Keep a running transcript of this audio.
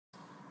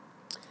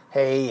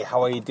Hey,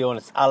 how are you doing?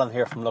 It's Alan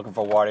here from Looking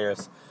for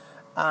Warriors,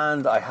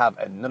 and I have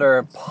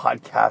another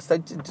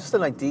podcast. Just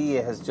an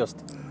idea has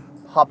just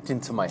popped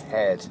into my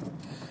head,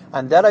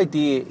 and that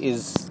idea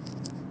is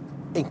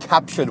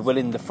encapsulated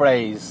within the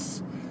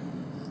phrase,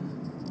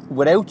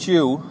 without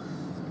you,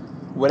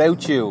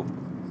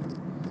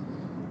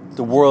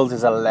 the world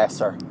is a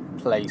lesser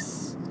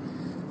place.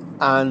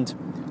 And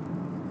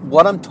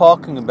what I'm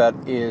talking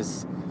about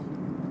is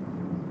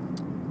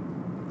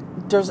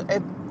there's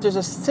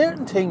a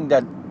certain thing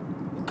that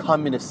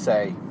communists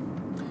say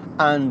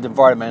and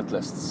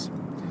environmentalists,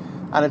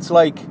 and it's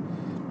like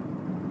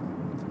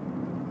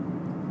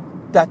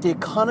that the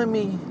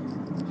economy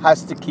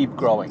has to keep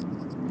growing.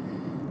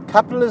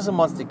 Capitalism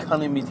wants the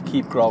economy to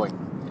keep growing,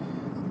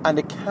 and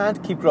it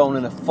can't keep growing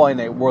in a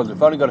finite world.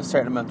 We've only got a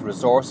certain amount of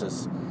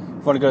resources,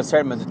 we've only got a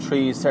certain amount of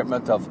trees, a certain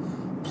amount of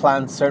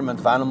plants, a certain amount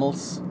of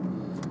animals.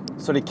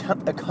 So the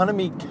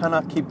economy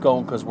cannot keep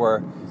going because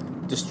we're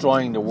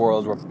destroying the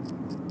world. We're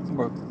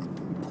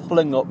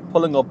pulling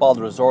up all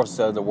the resources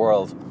out of the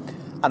world,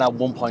 and at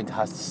one point it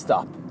has to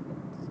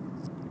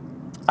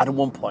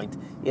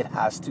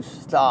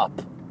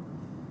stop.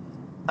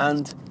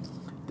 And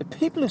the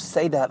people who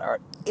say that are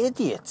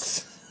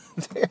idiots.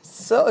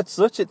 It's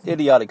such an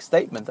idiotic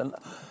statement, and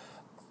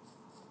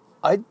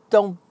I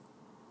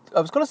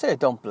was going to say I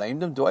don't blame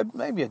them. Do I?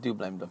 Maybe I do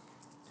blame them,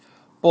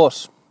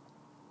 but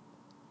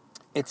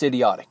it's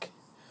idiotic.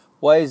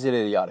 Why is it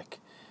idiotic?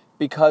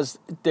 Because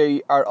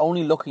they are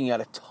only looking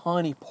at a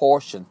tiny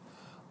portion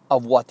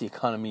of what the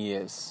economy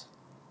is.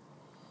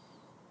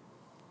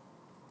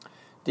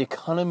 The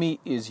economy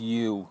is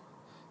you.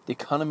 The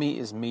economy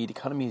is me. The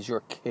economy is your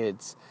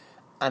kids.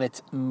 And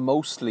it's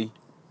mostly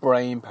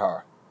brain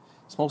power.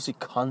 It's mostly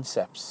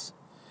concepts.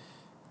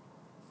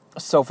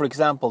 So, for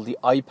example, the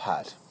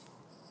iPad.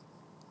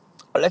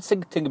 Let's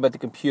think about the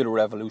computer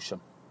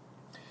revolution.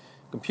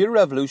 Computer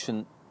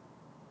revolution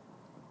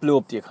blew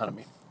up the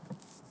economy.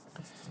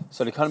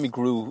 So the economy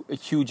grew a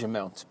huge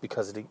amount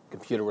because of the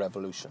computer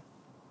revolution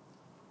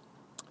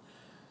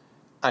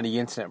and the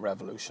internet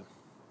revolution.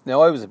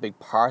 Now, I was a big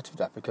part of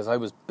that because I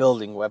was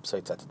building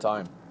websites at the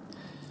time.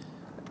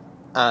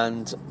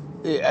 And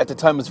at the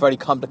time, it was a very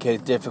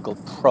complicated,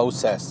 difficult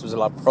process. There was a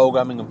lot of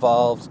programming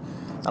involved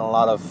and a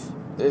lot of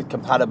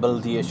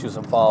compatibility issues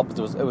involved.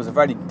 But it was a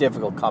very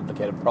difficult,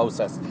 complicated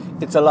process.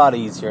 It's a lot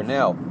easier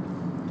now.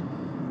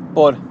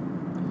 But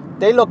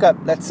they look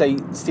at, let's say,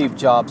 Steve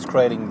Jobs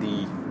creating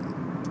the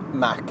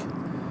Mac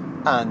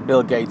and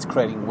Bill Gates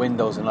creating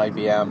Windows and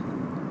IBM,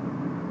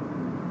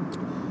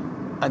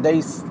 and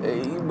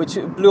which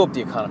blew up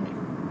the economy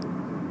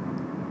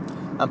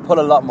and put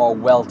a lot more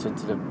wealth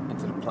into the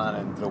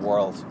planet, into the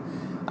world,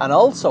 and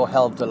also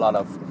helped a lot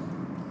of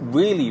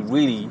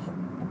really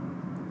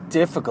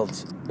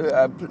difficult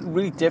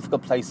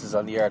places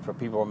on the earth where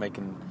people were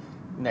making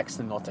next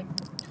to nothing.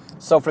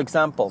 So, for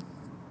example,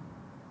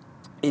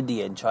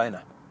 India and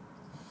China,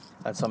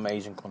 and some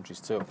Asian countries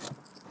too.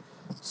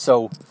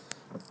 So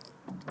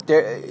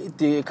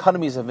the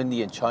economies of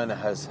India and China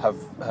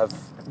have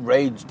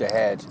raged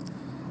ahead,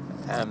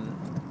 and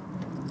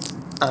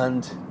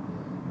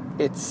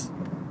it's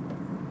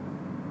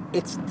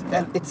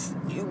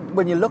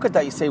when you look at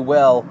that, you say,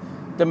 well,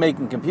 they're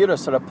making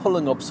computers, so they're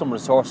pulling up some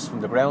resources from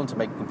the ground to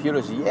make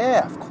computers.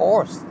 Yeah, of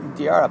course,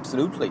 they are,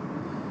 absolutely.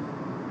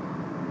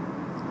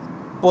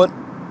 But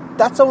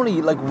that's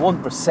only like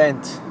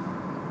 1%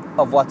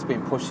 of what's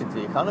being pushed into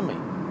the economy.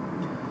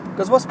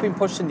 Because what's being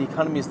pushed in the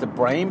economy is the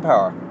brain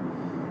power,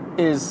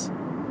 is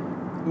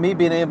me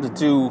being able to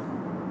do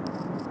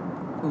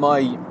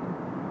my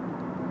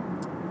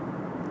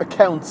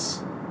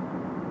accounts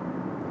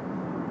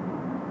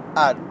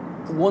at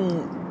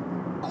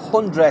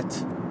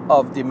 1/100th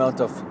of the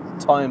amount of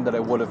time that I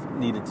would have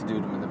needed to do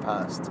them in the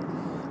past.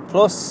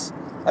 Plus,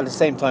 at the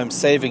same time,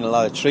 saving a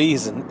lot of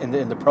trees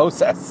in the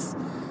process,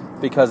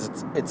 because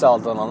it's all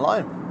done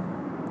online.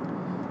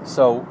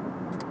 So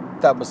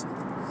that was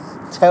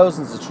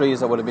thousands of trees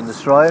that would have been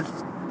destroyed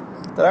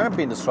that aren't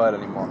being destroyed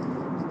anymore.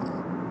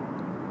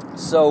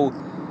 So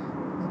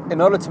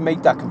in order to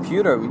make that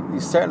computer, you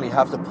certainly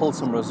have to pull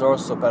some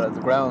resources up out of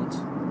the ground,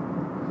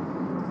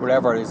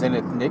 whatever is in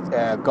it,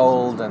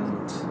 gold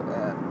and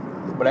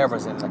whatever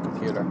is in that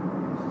computer.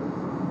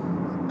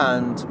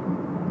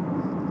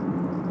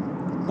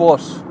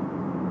 But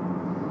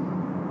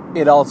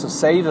it also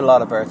saved a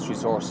lot of Earth's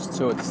resources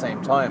too at the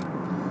same time.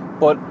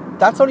 But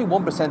that's only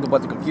 1% of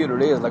what the computer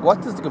is. Like,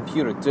 what does the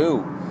computer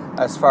do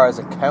as far as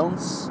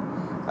accounts,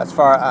 as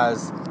far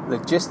as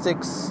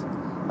logistics,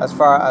 as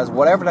far as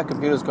whatever that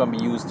computer is going to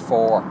be used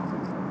for?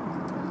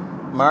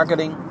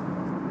 Marketing.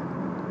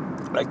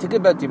 Like, think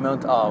about the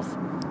amount of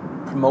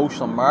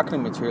promotional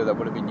marketing material that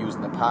would have been used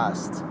in the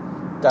past.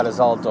 That is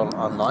all done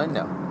online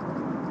now.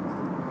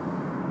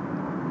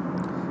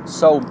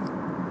 So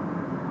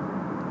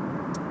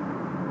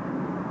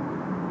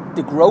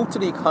the growth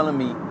of the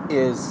economy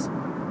is,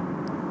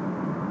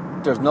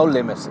 there's no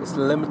limits. It's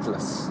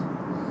limitless,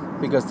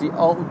 because the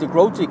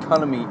growth of the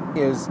economy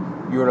is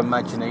your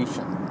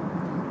imagination,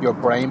 your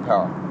brain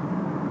power.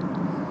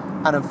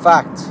 And in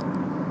fact,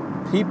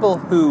 people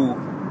who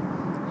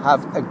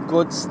have a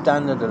good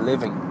standard of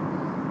living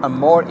are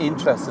more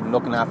interested in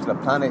looking after the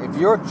planet. If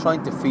you're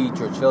trying to feed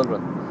your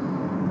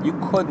children, you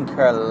couldn't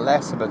care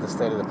less about the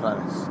state of the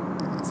planet.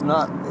 It's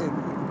not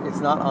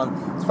on,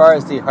 as far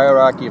as the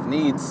hierarchy of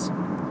needs,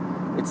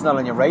 it's not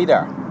on your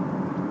radar.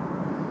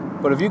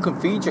 But if you can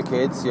feed your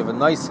kids, you have a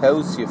nice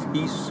house, you have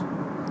heat,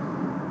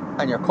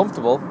 and you're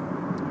comfortable,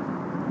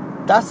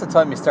 that's the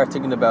time you start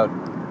thinking about,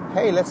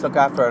 hey, let's look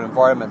after our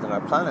environment and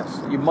our planet.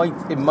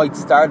 It might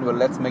start with,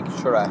 let's make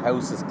sure our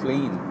house is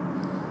clean,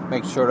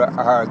 make sure that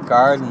our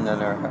garden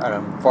and our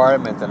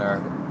environment and our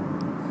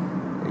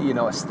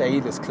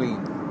estate is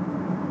clean.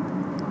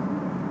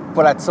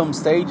 But at some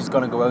stage it's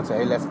going to go out to,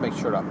 hey, let's make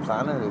sure our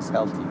planet is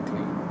healthy and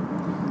clean,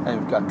 and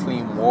we've got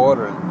clean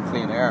water and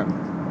clean air.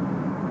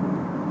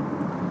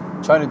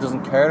 China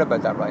doesn't care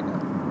about that right now.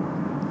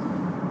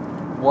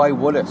 Why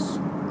would it?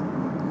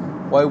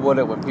 Why would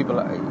it when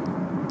people...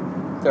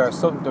 There are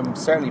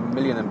certainly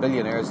million and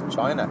billionaires in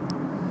China,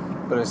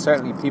 but there's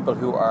certainly people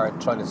who are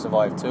trying to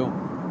survive too.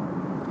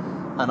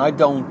 And I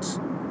don't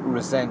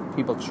resent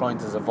people trying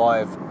to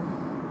survive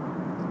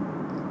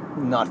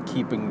not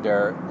keeping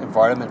their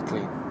environment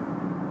clean,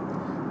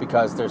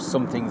 because there's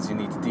some things you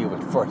need to deal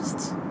with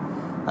first.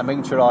 And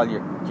making sure all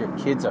your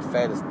kids are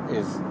fed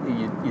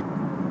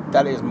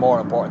that is more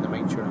important than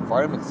making sure the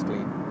environment is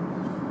clean.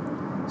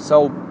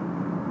 So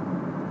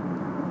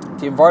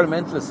the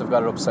environmentalists have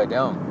got it upside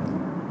down.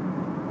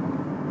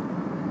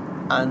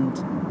 And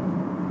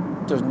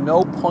there's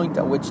no point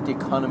at which the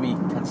economy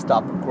can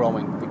stop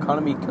growing. The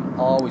economy can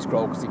always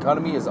grow, because the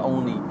economy is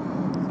only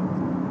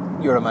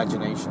your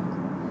imagination.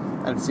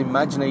 And it's the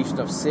imagination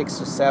of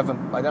 6 or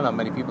 7, I don't know how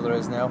many people there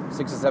is now,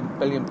 6 or 7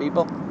 billion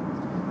people?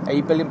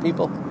 8 billion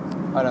people?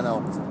 I don't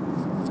know.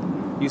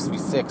 It used to be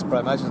 6, but I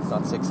imagine it's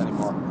not 6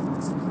 anymore.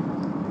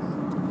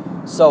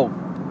 So,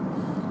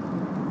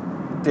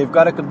 they've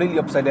got it completely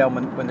upside down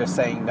when they're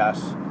saying that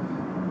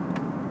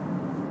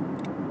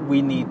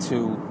we need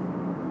to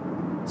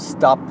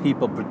stop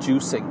people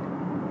producing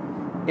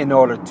in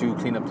order to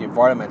clean up the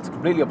environment. It's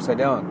completely upside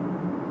down.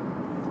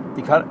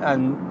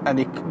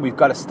 We've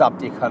got to stop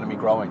the economy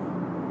growing.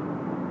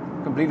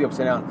 Completely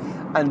upside down.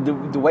 And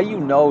the way you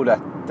know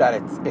that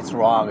it's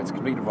wrong, it's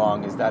completely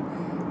wrong, is that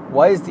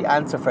why is the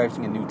answer for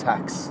everything a new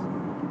tax?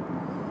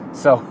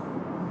 So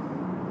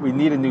we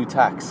need a new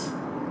tax.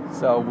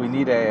 So we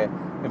need a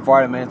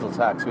environmental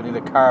tax. We need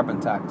a carbon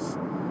tax.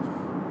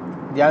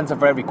 The answer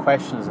for every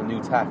question is a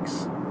new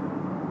tax.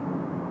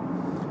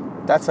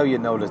 That's how you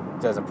know that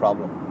there's a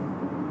problem.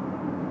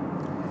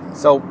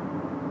 So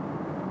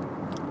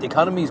the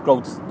economy's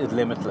growth is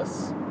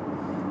limitless,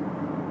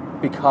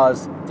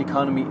 because the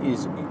economy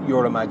is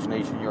your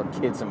imagination, your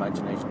kids'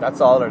 imagination. That's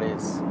all it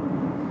is.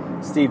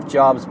 Steve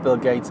Jobs, Bill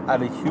Gates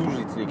added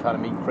hugely to the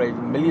economy, created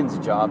millions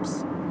of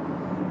jobs,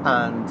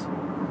 and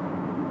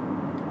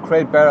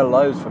created better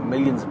lives for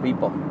millions of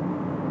people.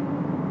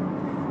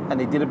 And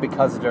they did it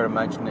because of their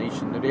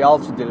imagination. They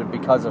also did it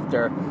because of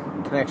their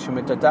connection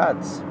with their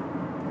dads,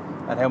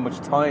 and how much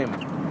time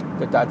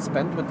their dad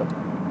spent with them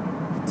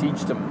to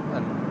teach them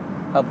and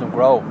help them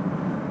grow.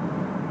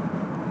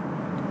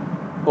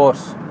 But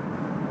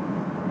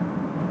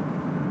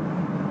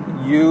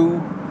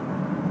you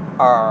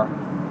are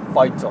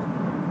vital.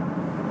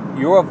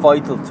 You are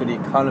vital to the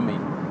economy.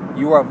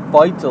 You are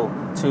vital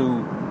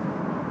to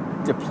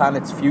the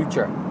planet's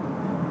future.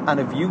 And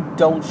if you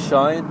don't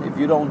shine, if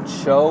you don't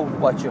show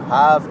what you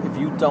have, if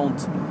you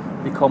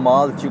don't become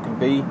all that you can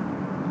be,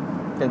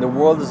 then the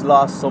world has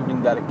lost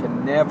something that it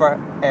can never,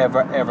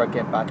 ever, ever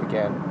get back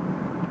again.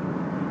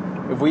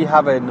 If we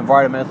have an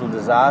environmental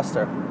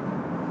disaster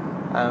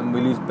and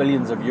we lose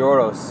billions of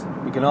euros,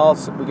 we can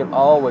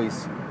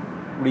always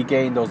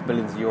regain those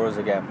billions of euros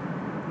again.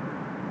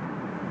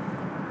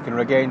 We can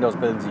regain those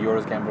billions of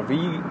euros again. But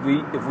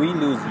if we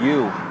lose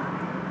you,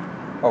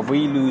 or if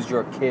we lose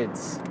your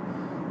kids,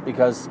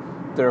 because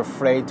they're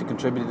afraid to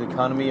contribute to the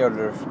economy, or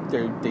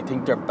they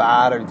think they're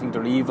bad, or they think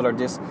they're evil, or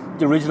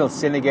the original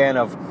sin again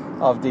of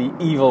the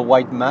evil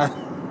white man.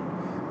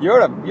 You're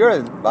a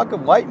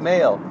fucking white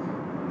male.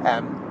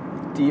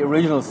 The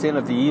original sin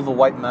of the evil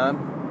white man,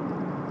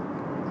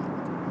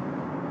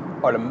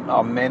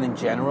 or men in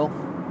general,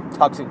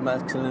 toxic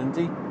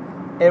masculinity.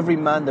 Every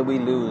man that we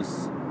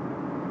lose,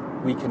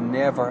 we can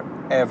never,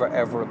 ever,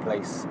 ever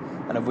replace.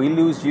 And if we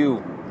lose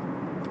you,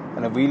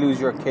 and if we lose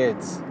your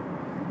kids,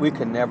 we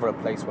can never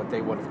replace what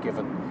they would have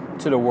given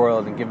to the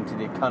world and given to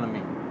the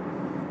economy.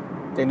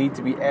 They need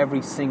to be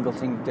every single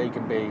thing that they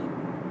can be,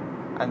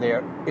 and they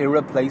are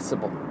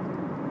irreplaceable.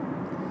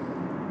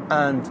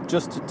 And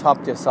just to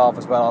top this off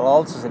as well, I'll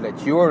also say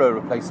that you're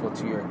irreplaceable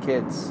to your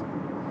kids.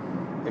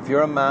 If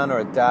you're a man or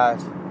a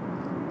dad,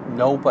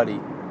 nobody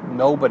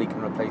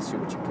can replace you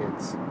with your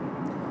kids.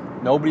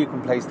 Nobody can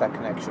replace that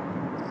connection.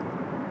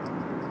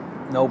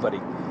 Nobody.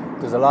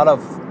 There's a lot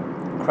of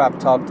crap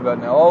talked about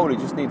now. Oh, they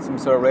just need some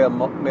sort of real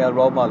male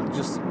role model. They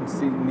just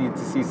need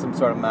to see some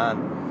sort of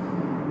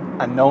man.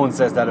 And no one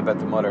says that about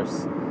the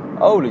mothers.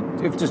 Oh,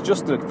 if there's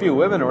just a few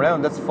women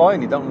around, that's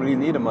fine. You don't really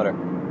need a mother.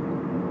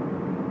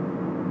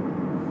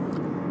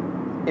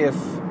 if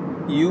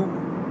you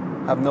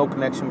have no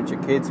connection with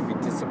your kids, if you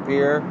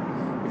disappear,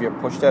 if you're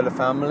pushed out of the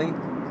family,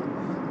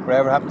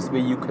 whatever happens to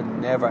be, you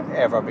can never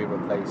ever be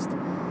replaced.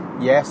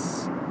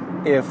 Yes,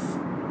 if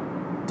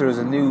there's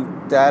a new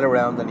dad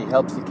around and he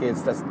helps the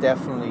kids, that's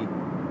definitely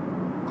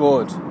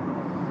good.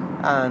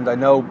 And I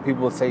know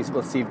people will say,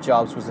 well, Steve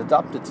Jobs was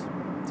adopted.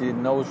 He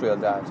didn't know his real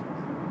dad.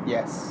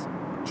 Yes,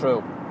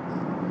 true.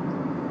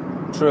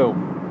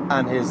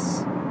 And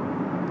his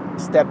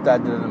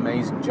stepdad did an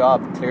amazing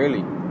job,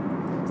 clearly.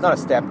 It's not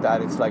a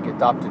stepdad, it's like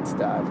adopted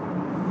dad.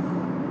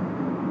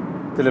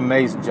 Did an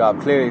amazing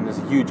job, clearly, and there's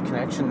a huge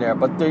connection there.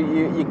 But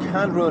you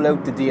can't rule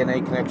out the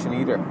DNA connection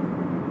either.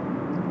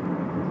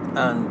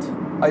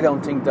 And I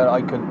don't think that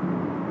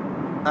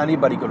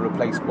anybody could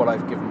replace what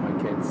I've given my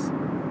kids.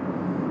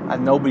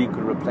 And nobody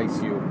could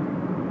replace you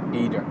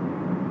either.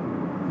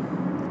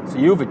 So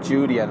you have a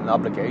duty and an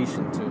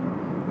obligation to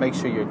make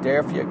sure you're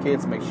there for your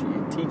kids, make sure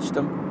you teach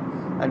them.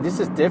 And this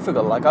is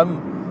difficult. Like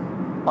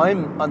I'm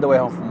on the way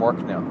home from work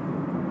now,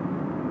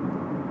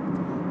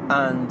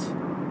 and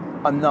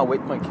I'm not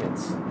with my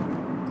kids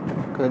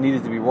because I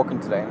needed to be working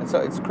today. And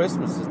it's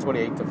Christmas, it's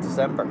 28th of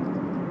December.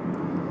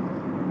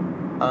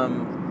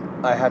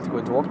 I had to go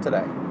into work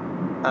today,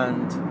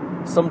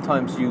 and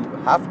sometimes you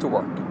have to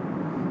work.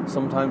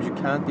 Sometimes you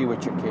can't be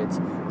with your kids,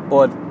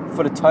 but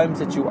for the times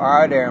that you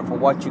are there and for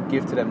what you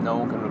give to them, no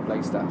one can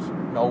replace that.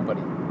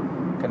 Nobody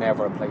can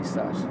ever replace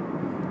that.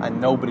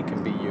 And nobody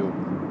can be you.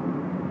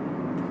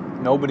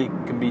 Nobody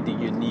can be the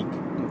unique,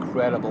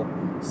 incredible,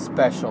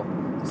 special,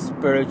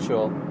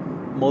 spiritual,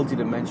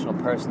 multidimensional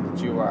person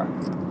that you are.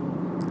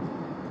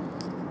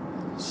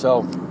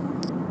 So,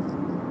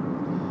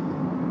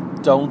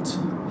 don't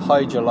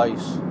hide your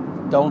light.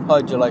 Don't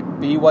hide your light.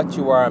 Be what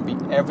you are and be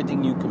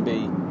everything you can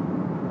be.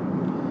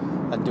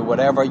 And do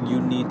whatever you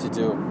need to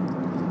do.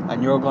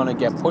 And you're going to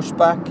get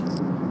pushback.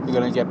 You're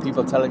going to get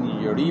people telling you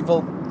you're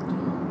evil.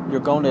 You're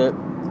going to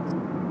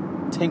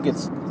think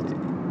it's...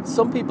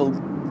 Some people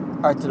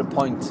are to the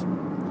point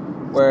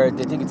where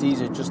they think it's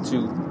easier just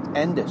to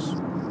end it.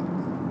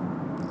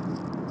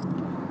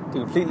 To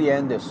completely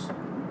end it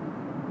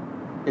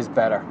is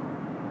better.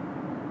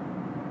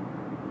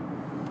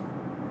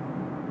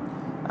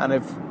 And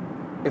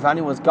if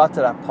anyone's got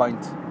to that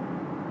point,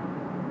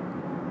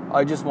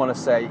 I just want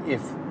to say,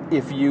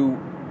 if you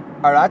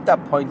are at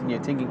that point and you're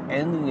thinking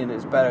ending it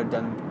is better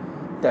than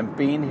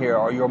being here,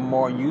 or you're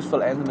more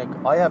useful ending it,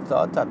 I have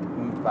thought that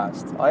in the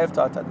past.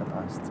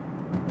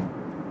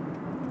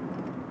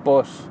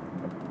 But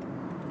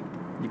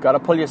you got to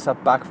pull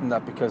yourself back from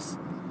that, because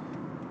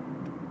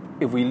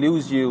if we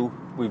lose you,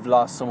 we've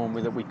lost someone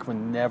that we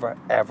can never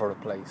ever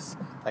replace.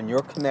 And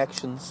your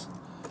connections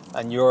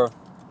and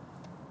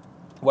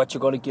what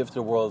you're going to give to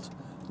the world,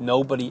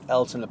 nobody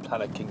else on the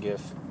planet can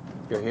give.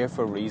 You're here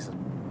for a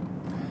reason.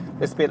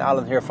 This has been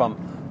Alan here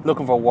from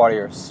Looking for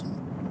Warriors.